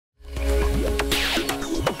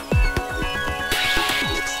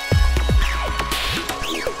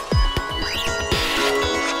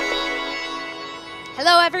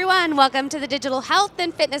everyone. Welcome to the Digital Health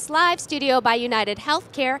and Fitness Live studio by United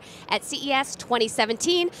Healthcare at CES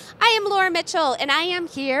 2017. I am Laura Mitchell, and I am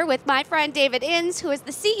here with my friend David Inns, who is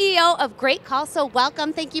the CEO of GreatCall. So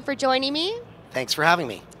welcome. Thank you for joining me. Thanks for having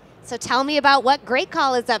me. So tell me about what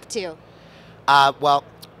GreatCall is up to. Well,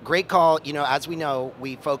 GreatCall, as we know,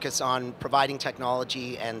 we focus on providing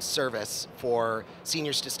technology and service for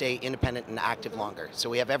seniors to stay independent and active longer. So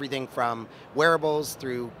we have everything from wearables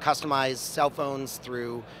through customized cell phones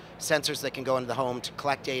through sensors that can go into the home to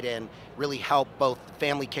collect data and really help both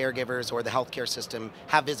family caregivers or the healthcare system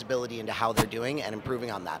have visibility into how they're doing and improving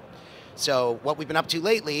on that. So what we've been up to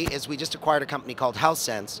lately is we just acquired a company called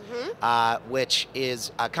HealthSense, which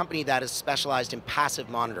is a company that is specialized in passive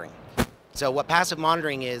monitoring. So what passive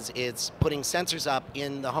monitoring is putting sensors up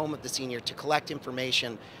in the home of the senior to collect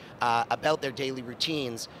information about their daily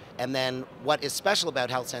routines. And then what is special about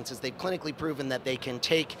HealthSense is they've clinically proven that they can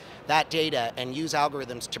take that data and use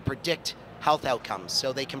algorithms to predict health outcomes.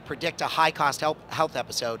 So they can predict a high-cost health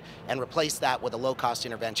episode and replace that with a low-cost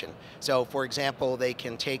intervention. So for example, they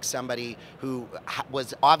can take somebody who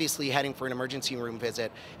was obviously heading for an emergency room visit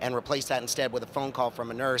and replace that instead with a phone call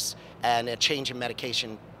from a nurse and a change in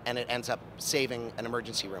medication, and it ends up saving an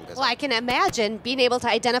emergency room visit. Well, I can imagine being able to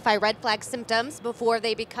identify red flag symptoms before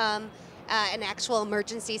they become an actual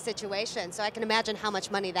emergency situation. So I can imagine how much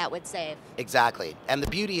money that would save. Exactly. And the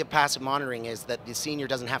beauty of passive monitoring is that the senior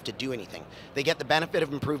doesn't have to do anything. They get the benefit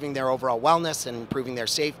of improving their overall wellness and improving their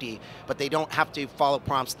safety, but they don't have to follow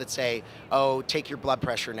prompts that say, oh, take your blood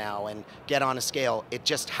pressure now and get on a scale. It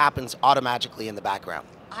just happens automatically in the background.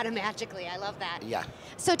 Automatically, I love that. Yeah.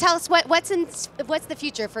 So tell us what's the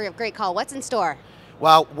future for GreatCall? What's in store?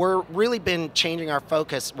 Well, we're really been changing our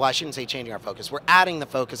focus. Well, I shouldn't say changing our focus. We're adding the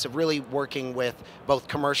focus of really working with both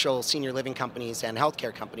commercial senior living companies and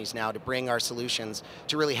healthcare companies now to bring our solutions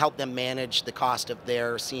to really help them manage the cost of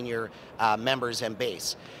their senior members and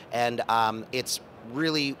base. And it's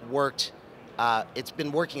really worked. It's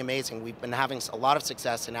been working amazing. We've been having a lot of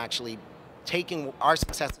success in actually taking our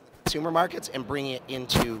success in the consumer markets and bringing it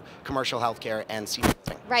into commercial healthcare and senior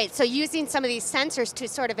living. Right, so using some of these sensors to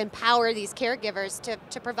sort of empower these caregivers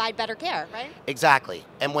to provide better care, right? Exactly.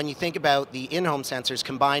 And when you think about the in-home sensors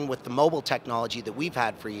combined with the mobile technology that we've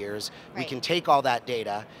had for years, we can take all that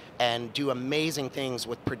data and do amazing things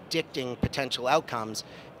with predicting potential outcomes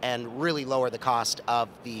and really lower the cost of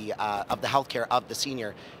the healthcare of the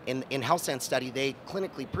senior. In HealthSense study, they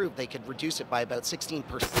clinically proved they could reduce it by about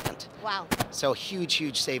 16%. Wow. So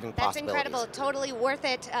huge saving possibilities. That's incredible. Totally worth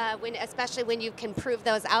it, especially when you can prove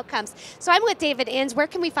those outcomes. So I'm with David Inns. Where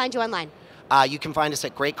can we find you online? You can find us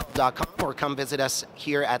at greatcall.com or come visit us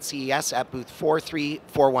here at CES at booth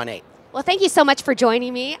 43418. Well, thank you so much for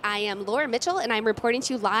joining me. I am Laura Mitchell, and I'm reporting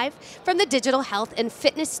to you live from the Digital Health and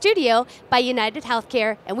Fitness Studio by United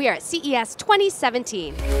Healthcare, and we are at CES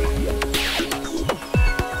 2017.